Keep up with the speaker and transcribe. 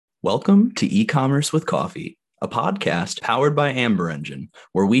Welcome to E-commerce with Coffee, a podcast powered by Amber Engine,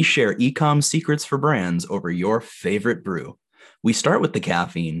 where we share e-com secrets for brands over your favorite brew. We start with the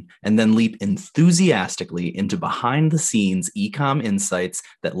caffeine and then leap enthusiastically into behind-the-scenes e-com insights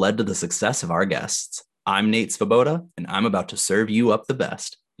that led to the success of our guests. I'm Nate Svoboda, and I'm about to serve you up the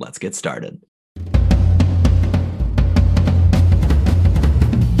best. Let's get started.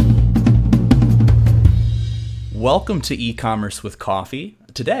 Welcome to E-commerce with Coffee.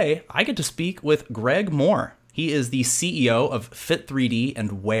 Today, I get to speak with Greg Moore. He is the CEO of Fit3D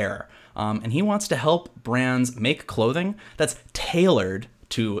and Wear, and he wants to help brands make clothing that's tailored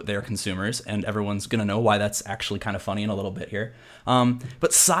to their consumers, and everyone's going to know why that's actually kind of funny in a little bit here.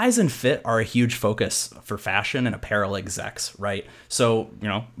 But size and fit are a huge focus for fashion and apparel execs, right? So,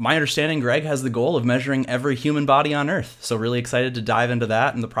 my understanding, Greg has the goal of measuring every human body on Earth. So really excited to dive into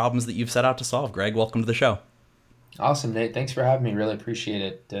that and the problems that you've set out to solve. Greg, welcome to the show. Awesome, Nate. Thanks for having me. Really appreciate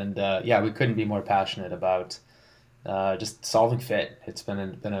it. And yeah, we couldn't be more passionate about just solving fit. It's been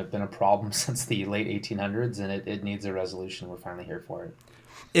a problem since the late 1800s, and it needs a resolution. We're finally here for it.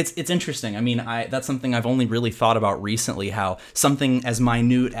 It's interesting. I mean, that's something I've only really thought about recently, how something as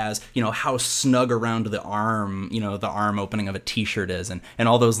minute as, how snug around the arm, the arm opening of a t-shirt is and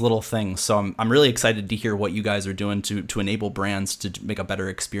all those little things. So I'm really excited to hear what you guys are doing to enable brands to make a better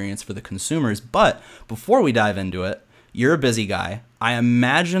experience for the consumers. But before we dive into it, you're a busy guy. I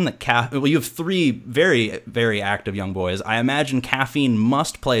imagine that you have three very, very active young boys. I imagine caffeine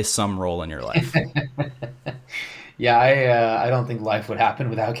must play some role in your life. Yeah, I don't think life would happen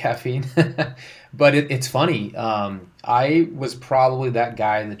without caffeine. But it's funny. I was probably that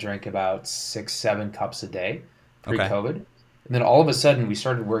guy that drank about 6, 7 cups a day Okay. pre-COVID. And then all of a sudden we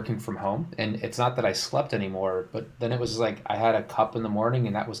started working from home. And it's not that I slept anymore, but then it was like I had a cup in the morning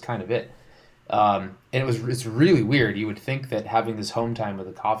and that was kind of it. And it's really weird. You would think that having this home time with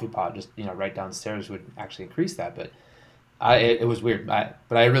a coffee pot just, right downstairs would actually increase that. But it was weird.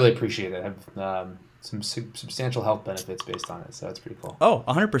 But I really appreciate it. I have some substantial health benefits based on it, so it's pretty cool. Oh,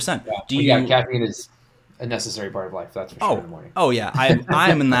 100%. Yeah, Do but yeah, you caffeine is a necessary part of life. That's for sure in Oh, the morning. oh yeah.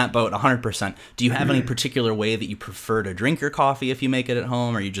 I'm in that boat 100%. Do you have any particular way that you prefer to drink your coffee if you make it at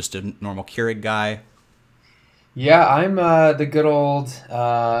home? Or are you just a normal Keurig guy? Yeah, I'm the good old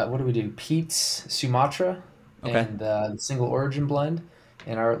what do we do? Pete's Sumatra Okay. and the single origin blend,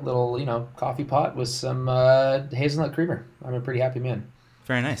 and our little coffee pot with some hazelnut creamer. I'm a pretty happy man.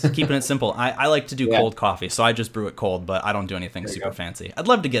 Very nice. Keeping it simple. I like to do Yeah, cold coffee, so I just brew it cold, but I don't do anything there you super go. fancy. I'd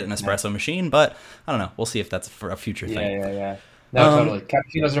love to get an Yeah, espresso machine, but I don't know. We'll see if that's for a future yeah, thing. yeah, yeah. No, Um, totally.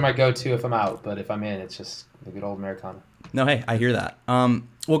 Cappuccinos are my go-to if I'm out, but if I'm in, it's just the good old Americano. No, hey, I hear that.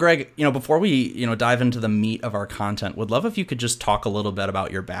 Well, Greg, before we, dive into the meat of our content, would love if you could just talk a little bit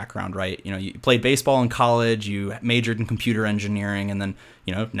about your background, right? You played baseball in college, you majored in computer engineering, and then,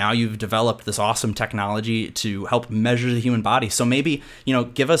 now you've developed this awesome technology to help measure the human body. So maybe,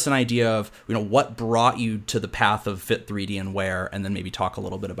 give us an idea of, what brought you to the path of Fit3D and Wear, and then maybe talk a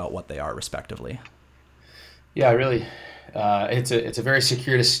little bit about what they are respectively. Yeah, really. It's a very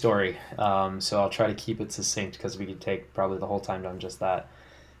circuitous story, so I'll try to keep it succinct because we could take probably the whole time on just that.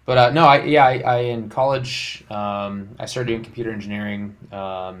 But no, I in college I started doing computer engineering.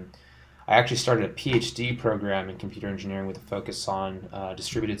 I actually started a PhD program in computer engineering with a focus on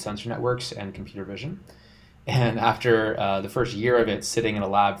distributed sensor networks and computer vision. And after the first year of it, sitting in a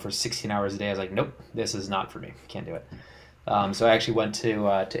lab for 16 hours a day, I was like, nope, this is not for me. Can't do it. So I actually went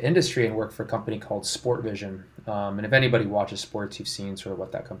to industry and worked for a company called Sport Vision. And if anybody watches sports, you've seen sort of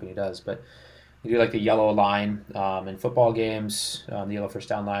what that company does. But we do like the yellow line in football games, the yellow first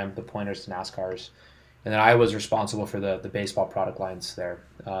down line, the pointers to NASCARs. And then I was responsible for the baseball product lines there.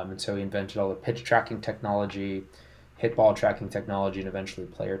 And so we invented all the pitch tracking technology, hit ball tracking technology, and eventually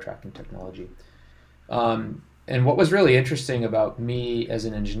player tracking technology. And what was really interesting about me as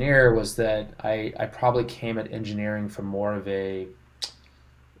an engineer was that I probably came at engineering from more of a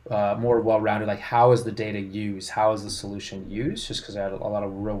more well-rounded, like how is the data used, how is the solution used, just because I had a lot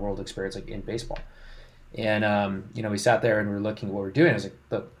of real-world experience like in baseball. And we sat there and we were looking at what we're doing. I was like,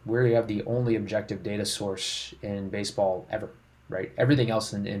 look, we have the only objective data source in baseball ever, right? Everything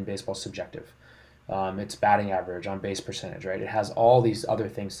else in baseball is subjective. It's batting average, on base percentage, right? It has all these other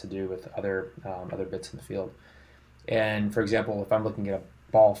things to do with other bits in the field. And for example, if I'm looking at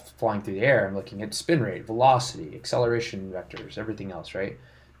a ball flying through the air, I'm looking at spin rate, velocity, acceleration vectors, everything else, right?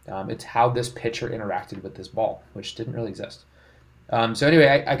 It's how this pitcher interacted with this ball, which didn't really exist. So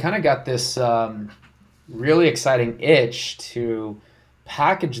anyway, I kind of got this really exciting itch to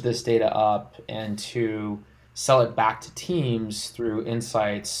package this data up and to sell it back to teams through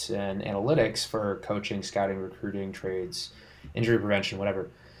insights and analytics for coaching, scouting, recruiting, trades, injury prevention, whatever.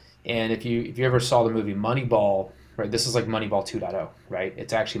 And if you ever saw the movie Moneyball, right, this is like Moneyball 2.0, right?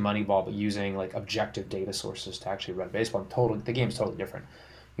 It's actually Moneyball, but using like objective data sources to actually run baseball. The game's totally different.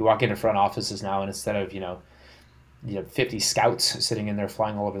 You walk into front offices now, and instead of 50 scouts sitting in there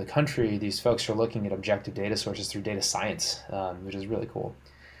flying all over the country, these folks are looking at objective data sources through data science, which is really cool.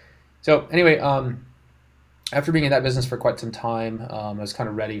 So anyway, after being in that business for quite some time, I was kind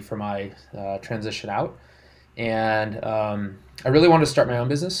of ready for my transition out. And I really wanted to start my own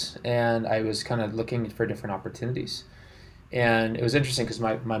business, and I was kind of looking for different opportunities. And it was interesting because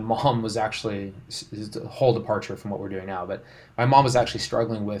my mom was actually, it's a whole departure from what we're doing now, but my mom was actually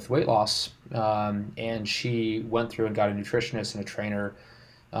struggling with weight loss. And she went through and got a nutritionist and a trainer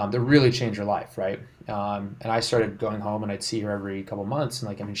that really changed her life, right? And I started going home, and I'd see her every couple months.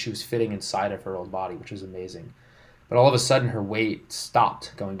 And she was fitting inside of her old body, which was amazing. But all of a sudden, her weight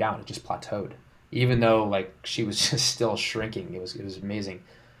stopped going down. It just plateaued, even though like she was just still shrinking. It was amazing.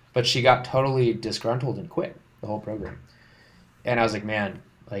 But she got totally disgruntled and quit the whole program. And I was like, man,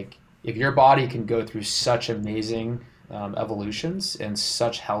 like if your body can go through such amazing evolutions and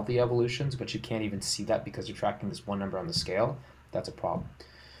such healthy evolutions, but you can't even see that because you're tracking this one number on the scale, that's a problem.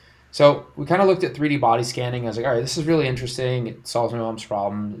 So we kind of looked at 3D body scanning. I was like, all right, this is really interesting. It solves my mom's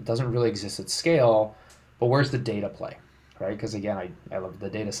problem. It doesn't really exist at scale, but where's the data play, right? Because again, I love the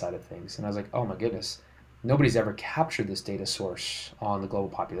data side of things. And I was like, oh my goodness, nobody's ever captured this data source on the global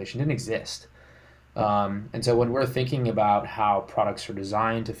population. It didn't exist. And so when we're thinking about how products are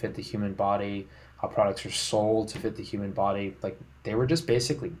designed to fit the human body, how products are sold to fit the human body, like they were just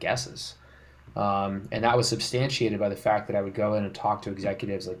basically guesses. And that was substantiated by the fact that I would go in and talk to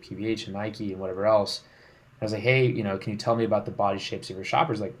executives like PVH and Nike and whatever else. I was like, hey, can you tell me about the body shapes of your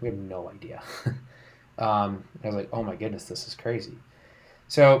shoppers? Like, we have no idea. I was like, oh my goodness, this is crazy.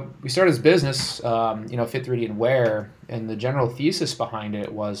 So we started this business, Fit3D and Wear, and the general thesis behind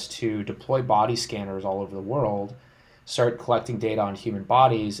it was to deploy body scanners all over the world, start collecting data on human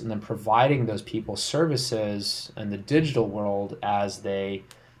bodies, and then providing those people services in the digital world as they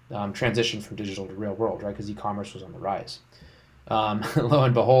transition from digital to real world, right? Because e-commerce was on the rise. Lo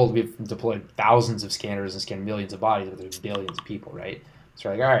and behold, we've deployed thousands of scanners and scanned millions of bodies, but there's billions of people, right? So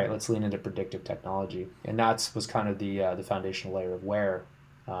we're like, all right, let's lean into predictive technology, and was kind of the foundational layer of Wear,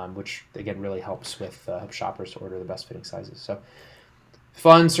 which again really helps with shoppers to order the best fitting sizes. So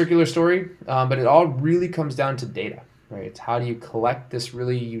fun circular story, but it all really comes down to data, right? It's how do you collect this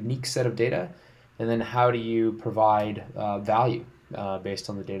really unique set of data, and then how do you provide value based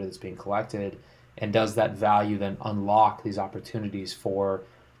on the data that's being collected, and does that value then unlock these opportunities for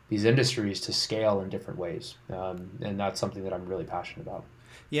these industries to scale in different ways? And that's something that I'm really passionate about.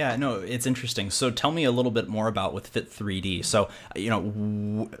 Yeah, no, it's interesting. So tell me a little bit more about with Fit3D. So,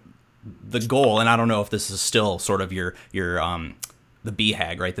 the goal, and I don't know if this is still sort of your the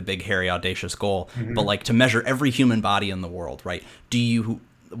BHAG, right? The big, hairy, audacious goal, mm-hmm. But like to measure every human body in the world, right?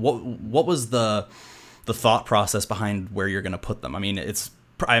 What was the thought process behind where you're going to put them? I mean,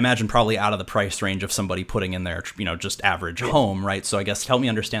 I imagine probably out of the price range of somebody putting in their, just average home, right? So I guess help me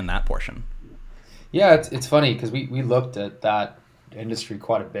understand that portion. Yeah, it's funny because we looked at that industry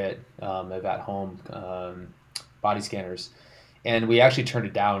quite a bit of at-home body scanners, and we actually turned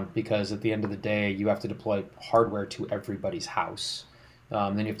it down because at the end of the day, you have to deploy hardware to everybody's house.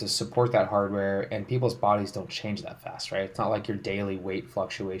 Then you have to support that hardware, and people's bodies don't change that fast, right? It's not like your daily weight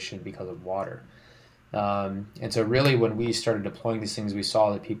fluctuation because of water. And so really when we started deploying these things, we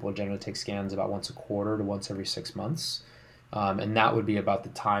saw that people generally take scans about once a quarter to once every 6 months. And that would be about the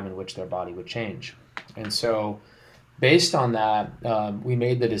time in which their body would change. And so based on that, we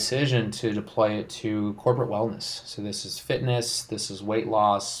made the decision to deploy it to corporate wellness. So this is fitness, this is weight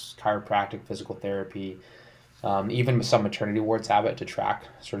loss, chiropractic, physical therapy, even some maternity wards have it to track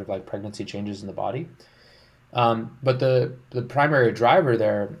sort of like pregnancy changes in the body. But the primary driver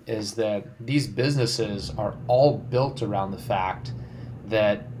there is that these businesses are all built around the fact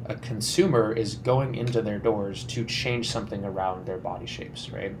that a consumer is going into their doors to change something around their body shapes,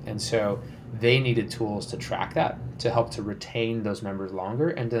 right? And so they needed tools to track that, to help to retain those members longer,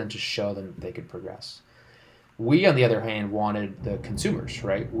 and then to show them that they could progress. We, on the other hand, wanted the consumers,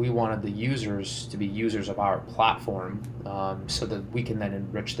 right? We wanted the users to be users of our platform so that we can then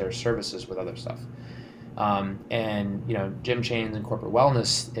enrich their services with other stuff. And gym chains and corporate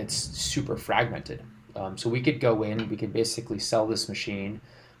wellness, it's super fragmented. So we could go in, we could basically sell this machine.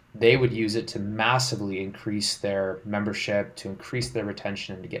 They would use it to massively increase their membership, to increase their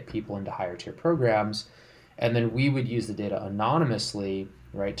retention, and to get people into higher tier programs. And then we would use the data anonymously,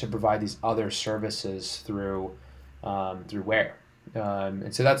 right, to provide these other services through Wear.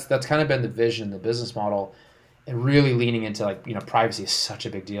 And so that's kind of been the vision, the business model. and really leaning into like, privacy is such a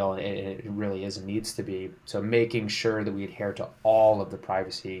big deal, and it really is and needs to be. So making sure that we adhere to all of the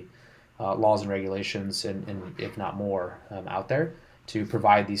privacy laws and regulations, and if not more, out there to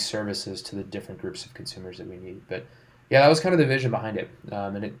provide these services to the different groups of consumers that we need. But yeah, that was kind of the vision behind it,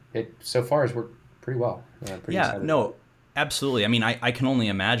 and it so far has worked pretty well. I'm pretty Yeah, excited about no, it. absolutely. I mean, I can only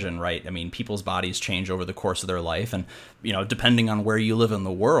imagine, right? I mean, people's bodies change over the course of their life. And, depending on where you live in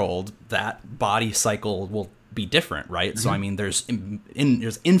the world, that body cycle will be different, right? So, I Mm-hmm. mean,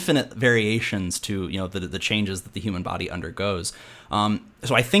 there's infinite variations to, the changes that the human body undergoes.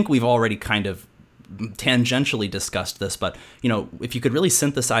 So I think we've already kind of tangentially discussed this, but if you could really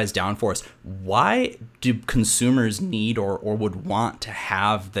synthesize down for us, why do consumers need or would want to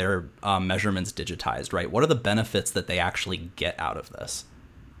have their measurements digitized, right? What are the benefits that they actually get out of this?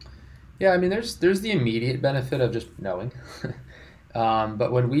 Yeah, I mean, there's the immediate benefit of just knowing.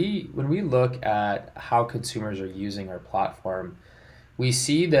 But when we look at how consumers are using our platform, we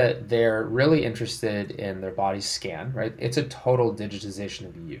see that they're really interested in their body scan, right? It's a total digitization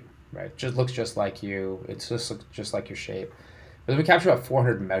of you, right? Just looks just like you. It's just looks just like your shape. But then we capture about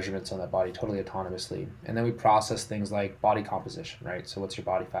 400 measurements on that body totally autonomously. And then we process things like body composition, right? So what's your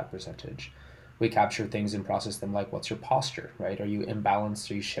body fat percentage? We capture things and process them like what's your posture, right? Are you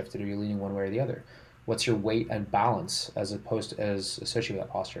imbalanced? Are you shifted? Are you leaning one way or the other? What's your weight and balance as opposed to as associated with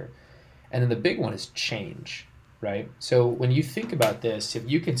that posture? And then the big one is change, right? So when you think about this, if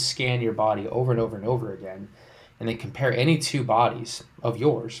you can scan your body over and over and over again, and then compare any two bodies of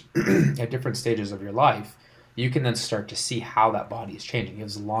yours at different stages of your life, you can then start to see how that body is changing. It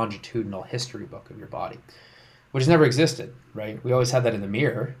gives a longitudinal history book of your body, which has never existed, right? We always had that in the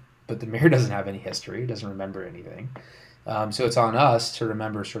mirror, but the mirror doesn't have any history, doesn't remember anything. So it's on us to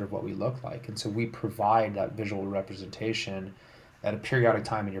remember sort of what we look like. And so we provide that visual representation at a periodic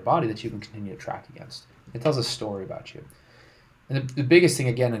time in your body that you can continue to track against. It tells a story about you. And the biggest thing,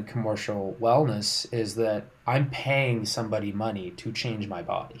 again, in commercial wellness is that I'm paying somebody money to change my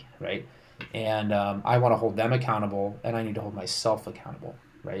body, right? And I want to hold them accountable, and I need to hold myself accountable,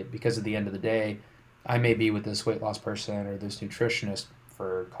 right? Because at the end of the day, I may be with this weight loss person or this nutritionist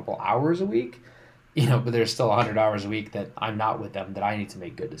for a couple hours a week, but there's still 100 hours a week that I'm not with them, that I need to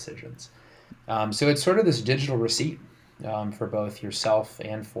make good decisions. So it's sort of this digital receipt for both yourself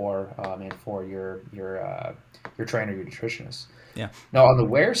and for your trainer, your nutritionist. Yeah. Now, on the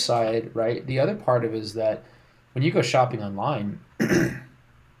wear side, right, the other part of it is that when you go shopping online,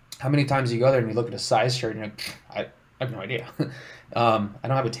 how many times you go there and you look at a size chart and you're like, I have no idea. I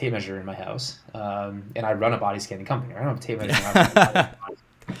don't have a tape measure in my house, and I run a body scanning company. I don't have a tape measure in my house.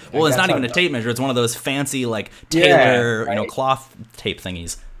 Well, Like, it's that's not how. even a tape measure. It's one of those fancy, like, Yeah, Taylor, right. cloth tape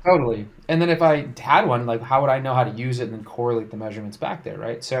thingies. Totally. And then if I had one, like, how would I know how to use it and then correlate the measurements back there,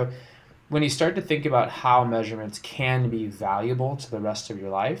 right? So when you start to think about how measurements can be valuable to the rest of your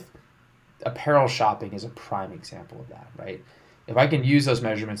life, apparel shopping is a prime example of that, right? If I can use those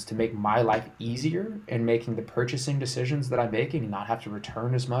measurements to make my life easier in making the purchasing decisions that I'm making and not have to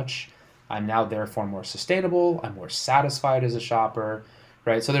return as much, I'm now therefore more sustainable, I'm more satisfied as a shopper,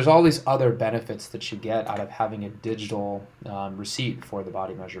 right? So there's all these other benefits that you get out of having a digital receipt for the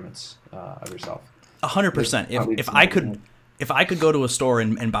body measurements of yourself. A hundred Which percent. kind If of leads if to I another could point. if I could go to a store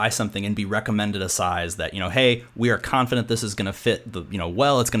and buy something and be recommended a size that, hey, we are confident this is going to fit the,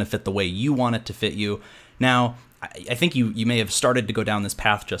 it's going to fit the way you want it to fit you. Now, I think you may have started to go down this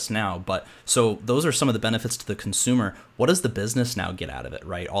path just now, but so those are some of the benefits to the consumer. What does the business now get out of it,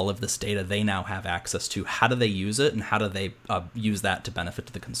 right? All of this data they now have access to. How do they use it, and how do they use that to benefit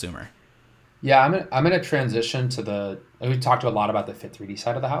to the consumer? Yeah, I'm gonna transition to the. We talked a lot about the Fit 3D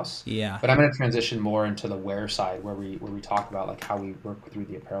side of the house, Yeah. but I'm gonna transition more into the wear side, where we talk about like how we work through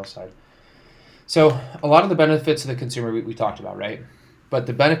the apparel side. So a lot of the benefits to the consumer we talked about, right? But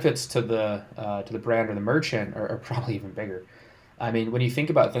the benefits to the brand or the merchant are probably even bigger. I mean, when you think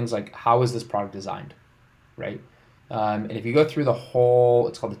about things like how is this product designed, right? And if you go through the whole,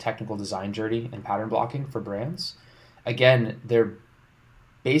 it's called the technical design journey and pattern blocking for brands. Again, they're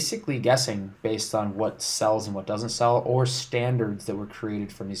basically guessing based on what sells and what doesn't sell, or standards that were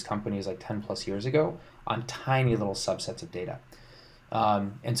created from these companies like 10 plus years ago on tiny little subsets of data.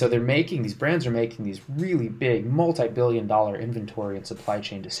 And so these brands are making these really big multi-billion dollar inventory and supply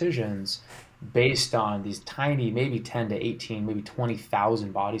chain decisions based on these tiny, maybe 10 to 18, maybe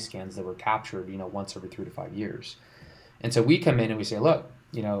 20,000 body scans that were captured, once every 3 to 5 years. And so we come in and we say, look,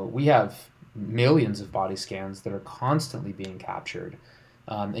 we have millions of body scans that are constantly being captured.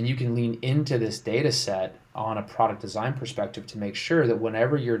 And you can lean into this data set on a product design perspective to make sure that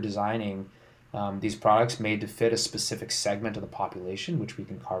whenever you're designing these products made to fit a specific segment of the population, which we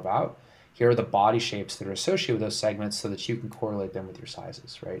can carve out, here are the body shapes that are associated with those segments so that you can correlate them with your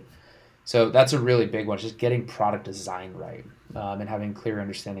sizes, right? So that's a really big one, just getting product design right, and having clear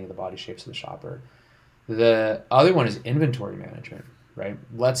understanding of the body shapes of the shopper. The other one is inventory management, right?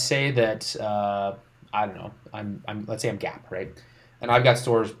 Let's say that I don't know, let's say I'm Gap, right? And I've got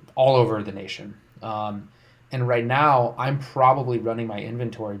stores all over the nation. And right now, I'm probably running my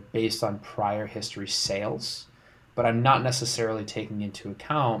inventory based on prior history sales, but I'm not necessarily taking into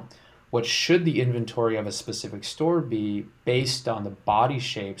account what should the inventory of a specific store be based on the body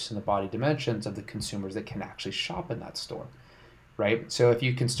shapes and the body dimensions of the consumers that can actually shop in that store, right? So if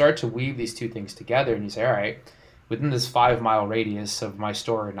you can start to weave these two things together and you say, all right, within this 5 mile radius of my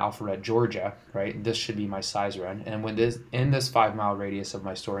store in Alpharetta, Georgia, right, this should be my size run. And when this in this 5 mile radius of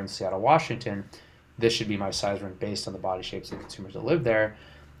my store in Seattle, Washington, this should be my size run based on the body shapes of the consumers that live there.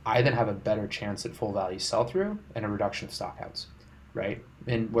 I then have a better chance at full value sell through and a reduction of stockouts, right?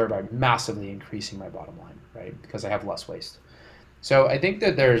 And whereby massively increasing my bottom line, right? Because I have less waste. So I think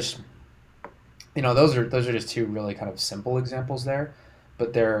that there's, those are just two really kind of simple examples there,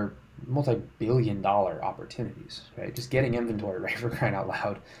 but they're multi-billion-dollar opportunities, right? Just getting inventory right, for crying out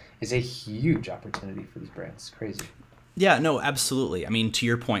loud, is a huge opportunity for these brands. It's crazy. Yeah, no, absolutely. I mean, to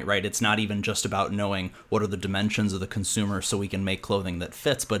your point, right, it's not even just about knowing what are the dimensions of the consumer so we can make clothing that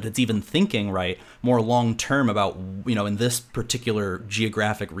fits, but it's even thinking, right, more long term about, in this particular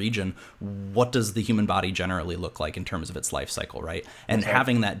geographic region, what does the human body generally look like in terms of its life cycle, right? And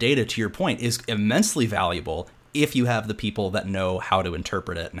having that data, to your point, is immensely valuable if you have the people that know how to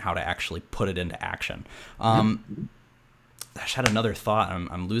interpret it and how to actually put it into action. I had another thought.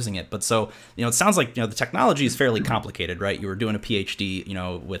 I'm losing it. But so, it sounds like, the technology is fairly complicated, right? You were doing a PhD,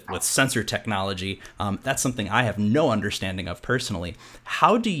 with sensor technology. That's something I have no understanding of personally.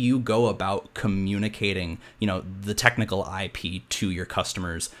 How do you go about communicating, the technical IP to your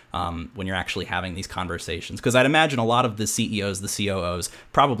customers when you're actually having these conversations? Because I'd imagine a lot of the CEOs, the COOs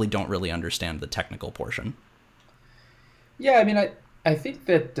probably don't really understand the technical portion. Yeah, I mean, I think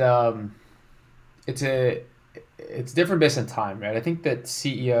that it's different based on time, right? I think that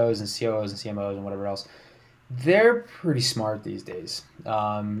CEOs and COOs and CMOs and whatever else, they're pretty smart these days.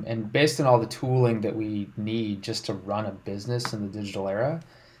 And based on all the tooling that we need just to run a business in the digital era,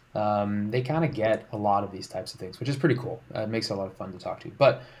 they kind of get a lot of these types of things, which is pretty cool. It makes it a lot of fun to talk to.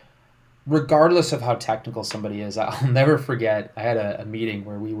 But regardless of how technical somebody is, I'll never forget, I had a meeting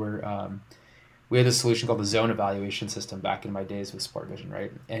where we had a solution called the zone evaluation system back in my days with SportVision,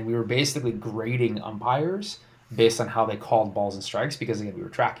 right? And we were basically grading umpires based on how they called balls and strikes, because again, we were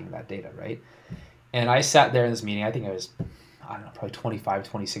tracking that data, right? And I sat there in this meeting, I think I was, probably 25,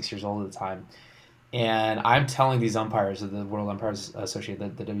 26 years old at the time. And I'm telling these umpires of the World Umpires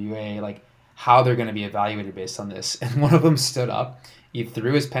Association, the WA, like how they're going to be evaluated based on this. And one of them stood up, he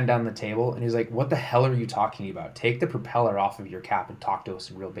threw his pen down the table, and he's like, "What the hell are you talking about? Take the propeller off of your cap and talk to us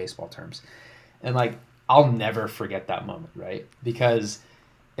in real baseball terms." And like, I'll never forget that moment, right? Because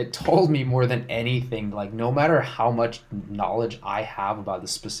it told me more than anything, like no matter how much knowledge I have about the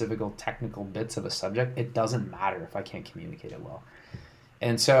specific technical bits of a subject, it doesn't matter if I can't communicate it well.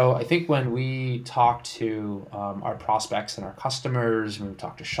 And so I think when we talk to our prospects and our customers, when we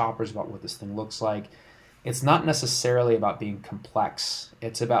talk to shoppers about what this thing looks like, it's not necessarily about being complex.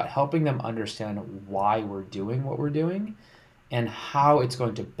 It's about helping them understand why we're doing what we're doing and how it's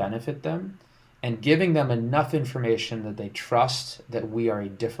going to benefit them, and giving them enough information that they trust that we are a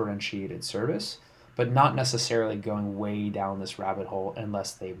differentiated service, but not necessarily going way down this rabbit hole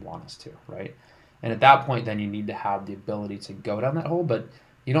unless they want us to, right? And at that point, then you need to have the ability to go down that hole, but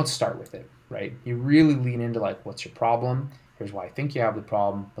you don't start with it, right? You really lean into like, what's your problem? Here's why I think you have the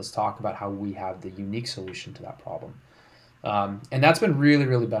problem. Let's talk about how we have the unique solution to that problem. And that's been really,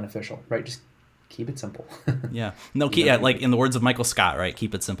 really beneficial, right? Just keep it simple. Yeah. No, like in the words of Michael Scott, right?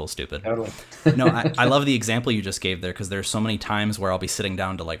 Keep it simple, stupid. Totally. No, I love the example you just gave there, because there's so many times where I'll be sitting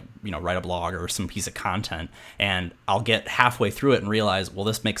down to write a blog or some piece of content, and I'll get halfway through it and realize, well,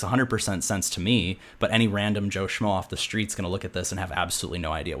 this makes 100% sense to me, but any random Joe Schmo off the street's going to look at this and have absolutely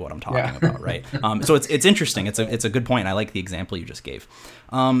no idea what I'm talking about, right? So it's interesting. It's a good point. I like the example you just gave.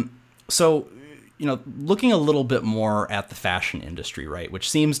 So looking a little bit more at the fashion industry, right, which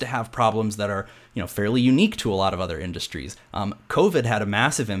seems to have problems that are, fairly unique to a lot of other industries. COVID had a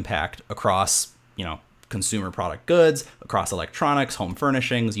massive impact across, consumer product goods, across electronics, home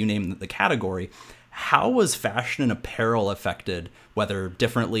furnishings, you name the category. How was fashion and apparel affected, whether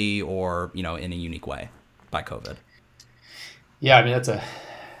differently or, in a unique way by COVID? Yeah, I mean,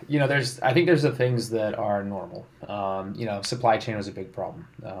 I think there's the things that are normal. Supply chain was a big problem.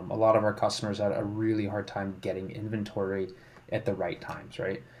 A lot of our customers had a really hard time getting inventory at the right times,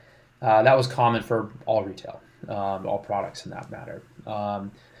 right? That was common for all retail, all products in that matter.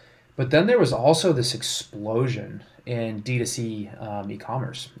 But then there was also this explosion in D2C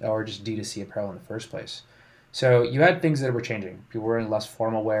e-commerce, or just D2C apparel in the first place. So you had things that were changing. People were wearing less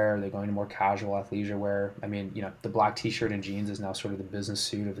formal wear. They're going to more casual athleisure wear. I mean, the black T-shirt and jeans is now sort of the business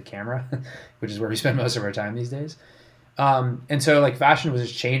suit of the camera, which is where we spend most of our time these days. And so like fashion was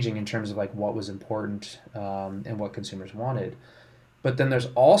just changing in terms of like what was important and what consumers wanted. But then there's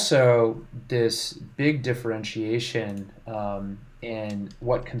also this big differentiation in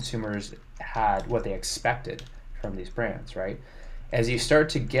what consumers had, what they expected from these brands, right? As you start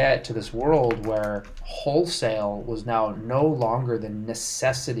to get to this world where wholesale was now no longer the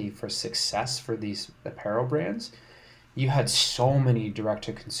necessity for success for these apparel brands, you had so many direct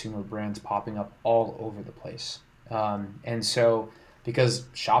to consumer brands popping up all over the place. And so, because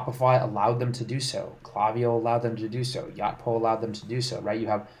Shopify allowed them to do so, Klaviyo allowed them to do so, Yotpo allowed them to do so, right? You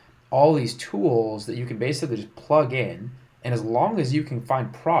have all these tools that you can basically just plug in, and as long as you can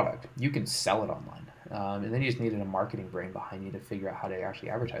find product, you can sell it online. And then you just needed a marketing brain behind you to figure out how to actually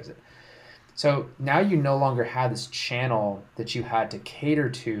advertise it. So now you no longer had this channel that you had to cater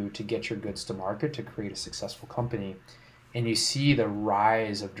to get your goods to market to create a successful company. And you see the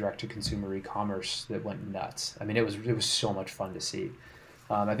rise of direct-to-consumer e-commerce that went nuts. I mean, it was so much fun to see.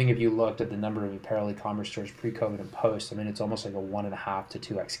 I think if you looked at the number of apparel e-commerce stores pre-COVID and post, I mean, it's almost like a 1.5 to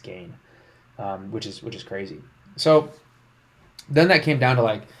 2x gain, which is crazy. So then that came down to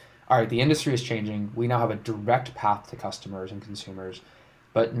like, all right, the industry is changing. We now have a direct path to customers and consumers,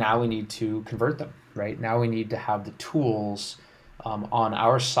 but now we need to convert them, right? Now we need to have the tools on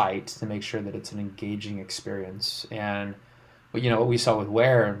our site to make sure that it's an engaging experience. And what we saw with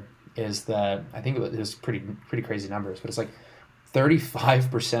Wear is that I think it was pretty crazy numbers, but it's like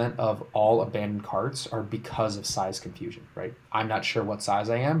 35% of all abandoned carts are because of size confusion, right? I'm not sure what size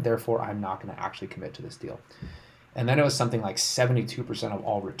I am, therefore I'm not going to actually commit to this deal. And then it was something like 72% of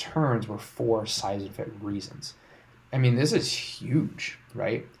all returns were for size and fit reasons. I mean, this is huge,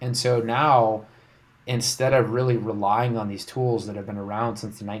 right? And so now, instead of really relying on these tools that have been around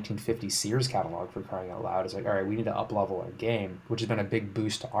since the 1950 Sears catalog, for crying out loud, it's like, all right, we need to up-level our game, which has been a big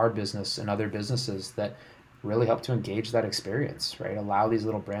boost to our business and other businesses that really help to engage that experience, right? Allow these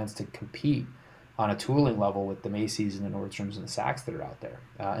little brands to compete on a tooling level with the Macy's and the Nordstroms and the Saks that are out there,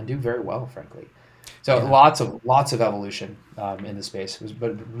 and do very well, frankly. So Yeah. lots of evolution in the space. It was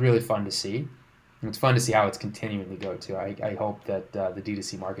but really fun to see. And it's fun to see how it's continuing to go too. I hope that the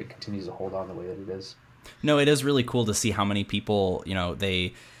D2C market continues to hold on the way that it is. No, it is really cool to see how many people,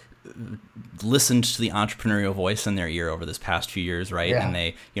 they listened to the entrepreneurial voice in their ear over this past few years, right? Yeah. And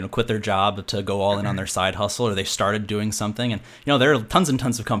they, quit their job to go all in on their side hustle, or they started doing something. And, there are tons and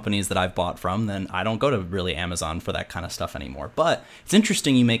tons of companies that I've bought from, then I don't go to really Amazon for that kind of stuff anymore. But it's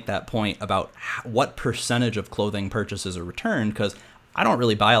interesting you make that point about what percentage of clothing purchases are returned, because I don't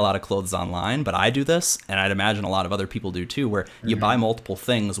really buy a lot of clothes online, but I do this, and I'd imagine a lot of other people do too, where you buy multiple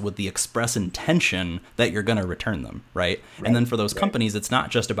things with the express intention that you're going to return them, right? And then for those companies, it's not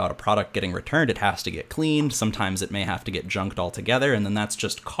just about a product getting returned. It has to get cleaned. Sometimes it may have to get junked altogether, and then that's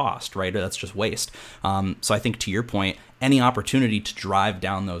just cost, right? That's just waste. So I think to your point, any opportunity to drive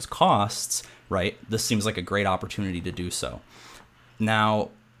down those costs, right? This seems like a great opportunity to do so.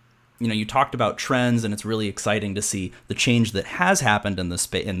 Now, you talked about trends, and it's really exciting to see the change that has happened in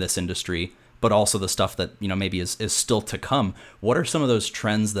this industry, but also the stuff that maybe is still to come. What are some of those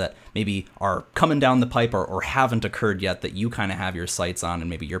trends that maybe are coming down the pipe or haven't occurred yet that you kind of have your sights on and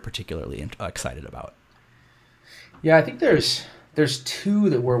maybe you're particularly excited about? Yeah, I think there's two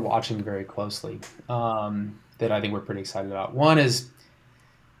that we're watching very closely that I think we're pretty excited about. One is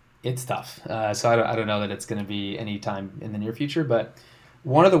it's tough, so I don't know that it's going to be any time in the near future, but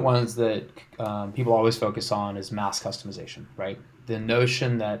one of the ones that people always focus on is mass customization, right? The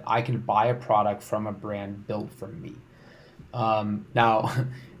notion that I can buy a product from a brand built for me. Now,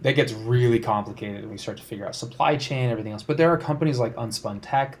 that gets really complicated when we start to figure out supply chain, everything else. But there are companies like Unspun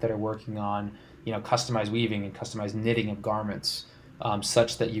Tech that are working on, customized weaving and customized knitting of garments,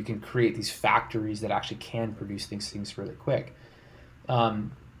 such that you can create these factories that actually can produce things really quick.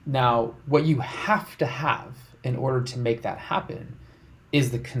 Now, what you have to have in order to make that happen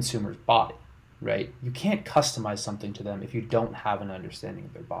is the consumer's body, right? You can't customize something to them if you don't have an understanding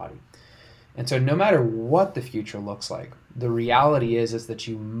of their body. And so no matter what the future looks like, the reality is that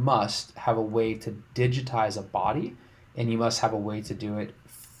you must have a way to digitize a body, and you must have a way to do it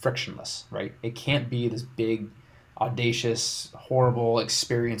frictionless, right? It can't be this big, audacious, horrible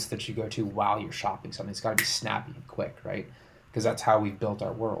experience that you go to while you're shopping something. It's got to be snappy and quick, right? Because that's how we've built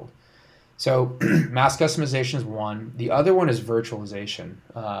our world. So mass customization is one. The other one is virtualization.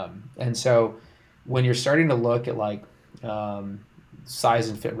 And so when you're starting to look at like size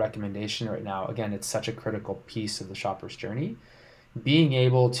and fit recommendation right now, again, it's such a critical piece of the shopper's journey. Being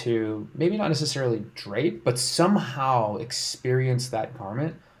able to maybe not necessarily drape, but somehow experience that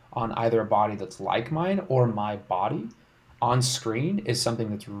garment on either a body that's like mine or my body on screen is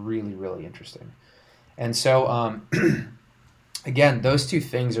something that's really, really interesting. And so, again, those two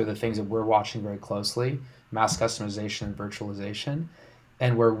things are the things that we're watching very closely: mass customization and virtualization.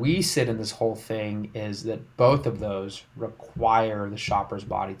 And where we sit in this whole thing is that both of those require the shopper's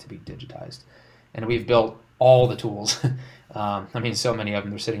body to be digitized. And we've built all the tools. I mean, so many of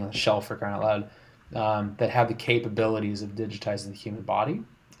them, they're sitting on the shelf for crying out loud, that have the capabilities of digitizing the human body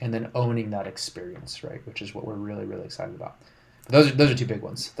and then owning that experience, right? Which is what we're really, really excited about. But those are two big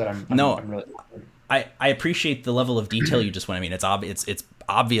ones that No, I'm really. I appreciate the level of detail you just went. I mean, it's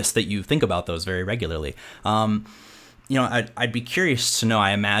obvious that you think about those very regularly. I'd be curious to know.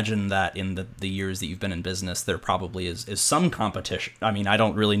 I imagine that in the years that you've been in business, there probably is some competition. I mean, I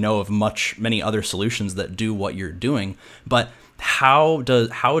don't really know of many other solutions that do what you're doing, but how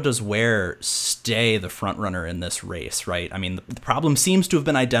does Wear stay the front runner in this race, right? I mean, the problem seems to have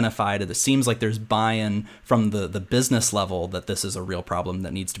been identified. It seems like there's buy-in from the business level that this is a real problem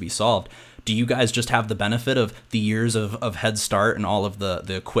that needs to be solved. Do you guys just have the benefit of the years of head start and all of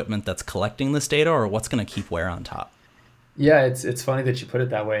the equipment that's collecting this data, or what's going to keep Wear on top? Yeah, it's funny that you put it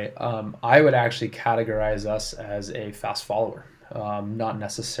that way. I would actually categorize us as a fast follower, not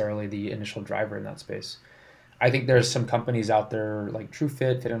necessarily the initial driver in that space. I think there's some companies out there like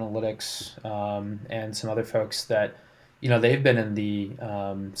TrueFit, Fit Analytics, and some other folks that, they've been in the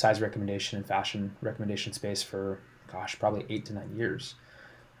size recommendation and fashion recommendation space for, gosh, probably 8 to 9 years.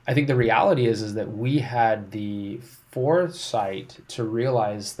 I think the reality is that we had the foresight to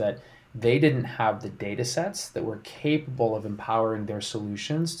realize that they didn't have the data sets that were capable of empowering their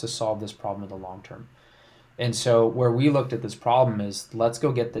solutions to solve this problem in the long term. And so where we looked at this problem is, let's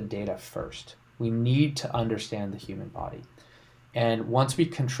go get the data first. We need to understand the human body. And once we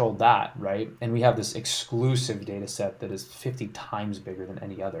control that, right, and we have this exclusive data set that is 50 times bigger than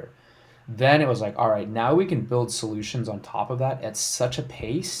any other, then it was like, all right, now we can build solutions on top of that at such a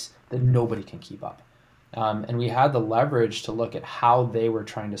pace that nobody can keep up. And we had the leverage to look at how they were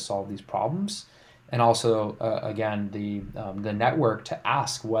trying to solve these problems, and also, again, the network to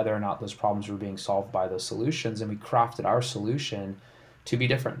ask whether or not those problems were being solved by those solutions. And we crafted our solution to be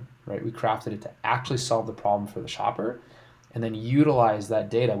different, right? We crafted it to actually solve the problem for the shopper, and then utilize that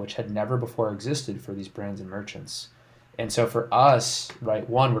data, which had never before existed for these brands and merchants. And so for us, right,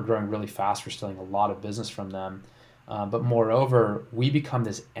 one, we're growing really fast. We're stealing a lot of business from them. But moreover, we become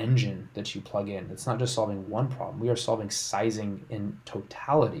this engine that you plug in. It's not just solving one problem. We are solving sizing in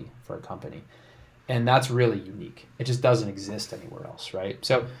totality for a company. And that's really unique. It just doesn't exist anywhere else, right?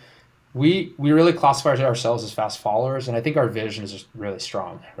 So we really classify ourselves as fast followers, and I think our vision is just really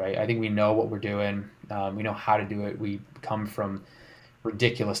strong, right? I think we know what we're doing. We know how to do it. We come from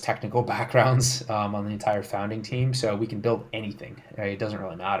ridiculous technical backgrounds on the entire founding team, so we can build anything, right? It doesn't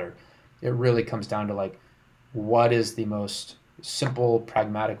really matter. It really comes down to like, what is the most simple,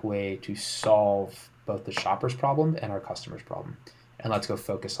 pragmatic way to solve both the shopper's problem and our customer's problem? And let's go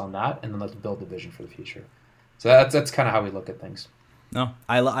focus on that, and then let's build the vision for the future. So that's kind of how we look at things. No,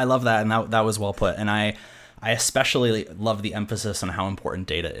 I love that, and that was well put. And I especially love the emphasis on how important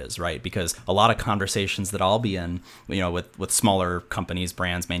data is, right? Because a lot of conversations that I'll be in, with smaller companies,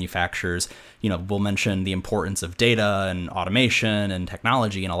 brands, manufacturers, we'll mention the importance of data and automation and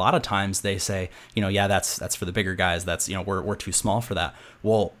technology. And a lot of times they say, yeah, that's for the bigger guys. That's, we're too small for that.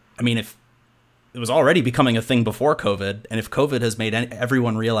 Well, I mean, if it was already becoming a thing before COVID, and if COVID has made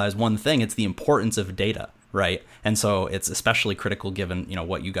everyone realize one thing, it's the importance of data, right? And so it's especially critical given,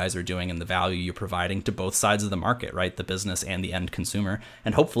 what you guys are doing and the value you're providing to both sides of the market, right? The business and the end consumer.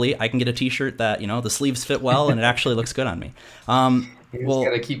 And hopefully I can get a t-shirt that, the sleeves fit well and it actually looks good on me. You just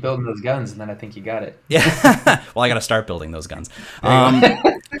got to keep building those guns, and then I think you got it. Yeah. Well, I got to start building those guns.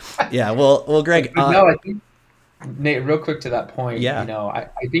 Yeah. Well, Greg. No, I think, Nate, real quick to that point, Yeah. I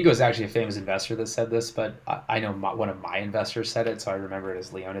think it was actually a famous investor that said this, but I know one of my investors said it, so I remember it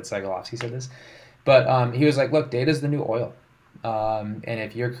as Leonid Segalovsky said this. But he was like, look, data is the new oil. And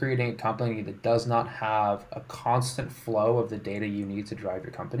if you're creating a company that does not have a constant flow of the data you need to drive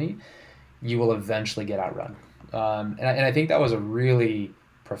your company, you will eventually get outrun. And I think that was a really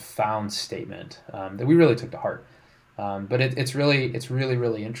profound statement that we really took to heart. But it's really,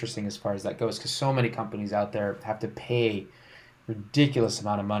 really interesting as far as that goes, because so many companies out there have to pay ridiculous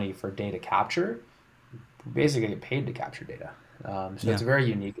amount of money for data capture. We basically get paid to capture data. So it's very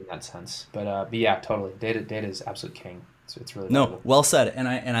unique in that sense. But yeah, totally. Data is absolute king. It's really No, valuable. well said, and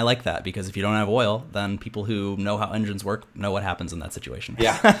I like that because if you don't have oil, then people who know how engines work know what happens in that situation.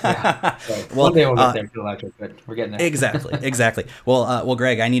 Yeah, yeah. So Well, one day we'll get there to electric, but we're getting there. exactly. Well,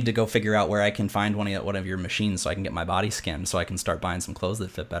 Greg, I need to go figure out where I can find one of your machines so I can get my body scanned, so I can start buying some clothes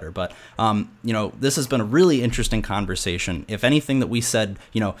that fit better. But this has been a really interesting conversation. If anything that we said,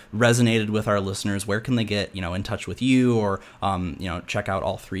 resonated with our listeners, where can they get, in touch with you or, check out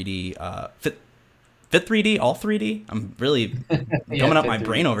All 3D Fit 3D, All 3D? I'm really Yeah, coming up Fit my 3D.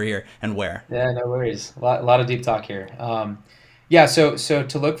 brain over here. And where? Yeah, no worries. A lot of deep talk here. Yeah, so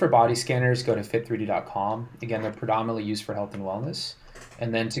to look for body scanners, go to fit3d.com. Again, they're predominantly used for health and wellness.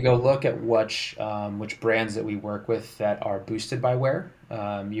 And then to go look at which brands that we work with that are boosted by Wear,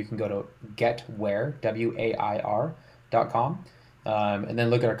 you can go to getwear, WAIR.com, and then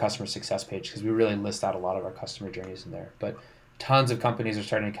look at our customer success page because we really list out a lot of our customer journeys in there. But tons of companies are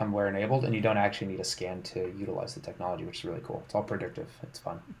starting to become Wear enabled, and you don't actually need a scan to utilize the technology, which is really cool. It's all predictive. It's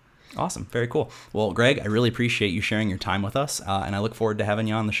fun. Awesome. Very cool. Well, Greg, I really appreciate you sharing your time with us, and I look forward to having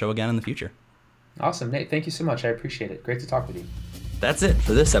you on the show again in the future. Awesome, Nate. Thank you so much. I appreciate it. Great to talk with you. That's it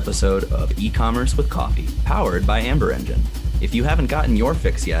for this episode of E-Commerce with Coffee, powered by Amber Engine. If you haven't gotten your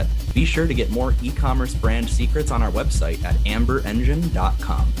fix yet, be sure to get more e-commerce brand secrets on our website at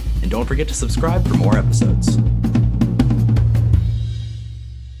amberengine.com. And don't forget to subscribe for more episodes.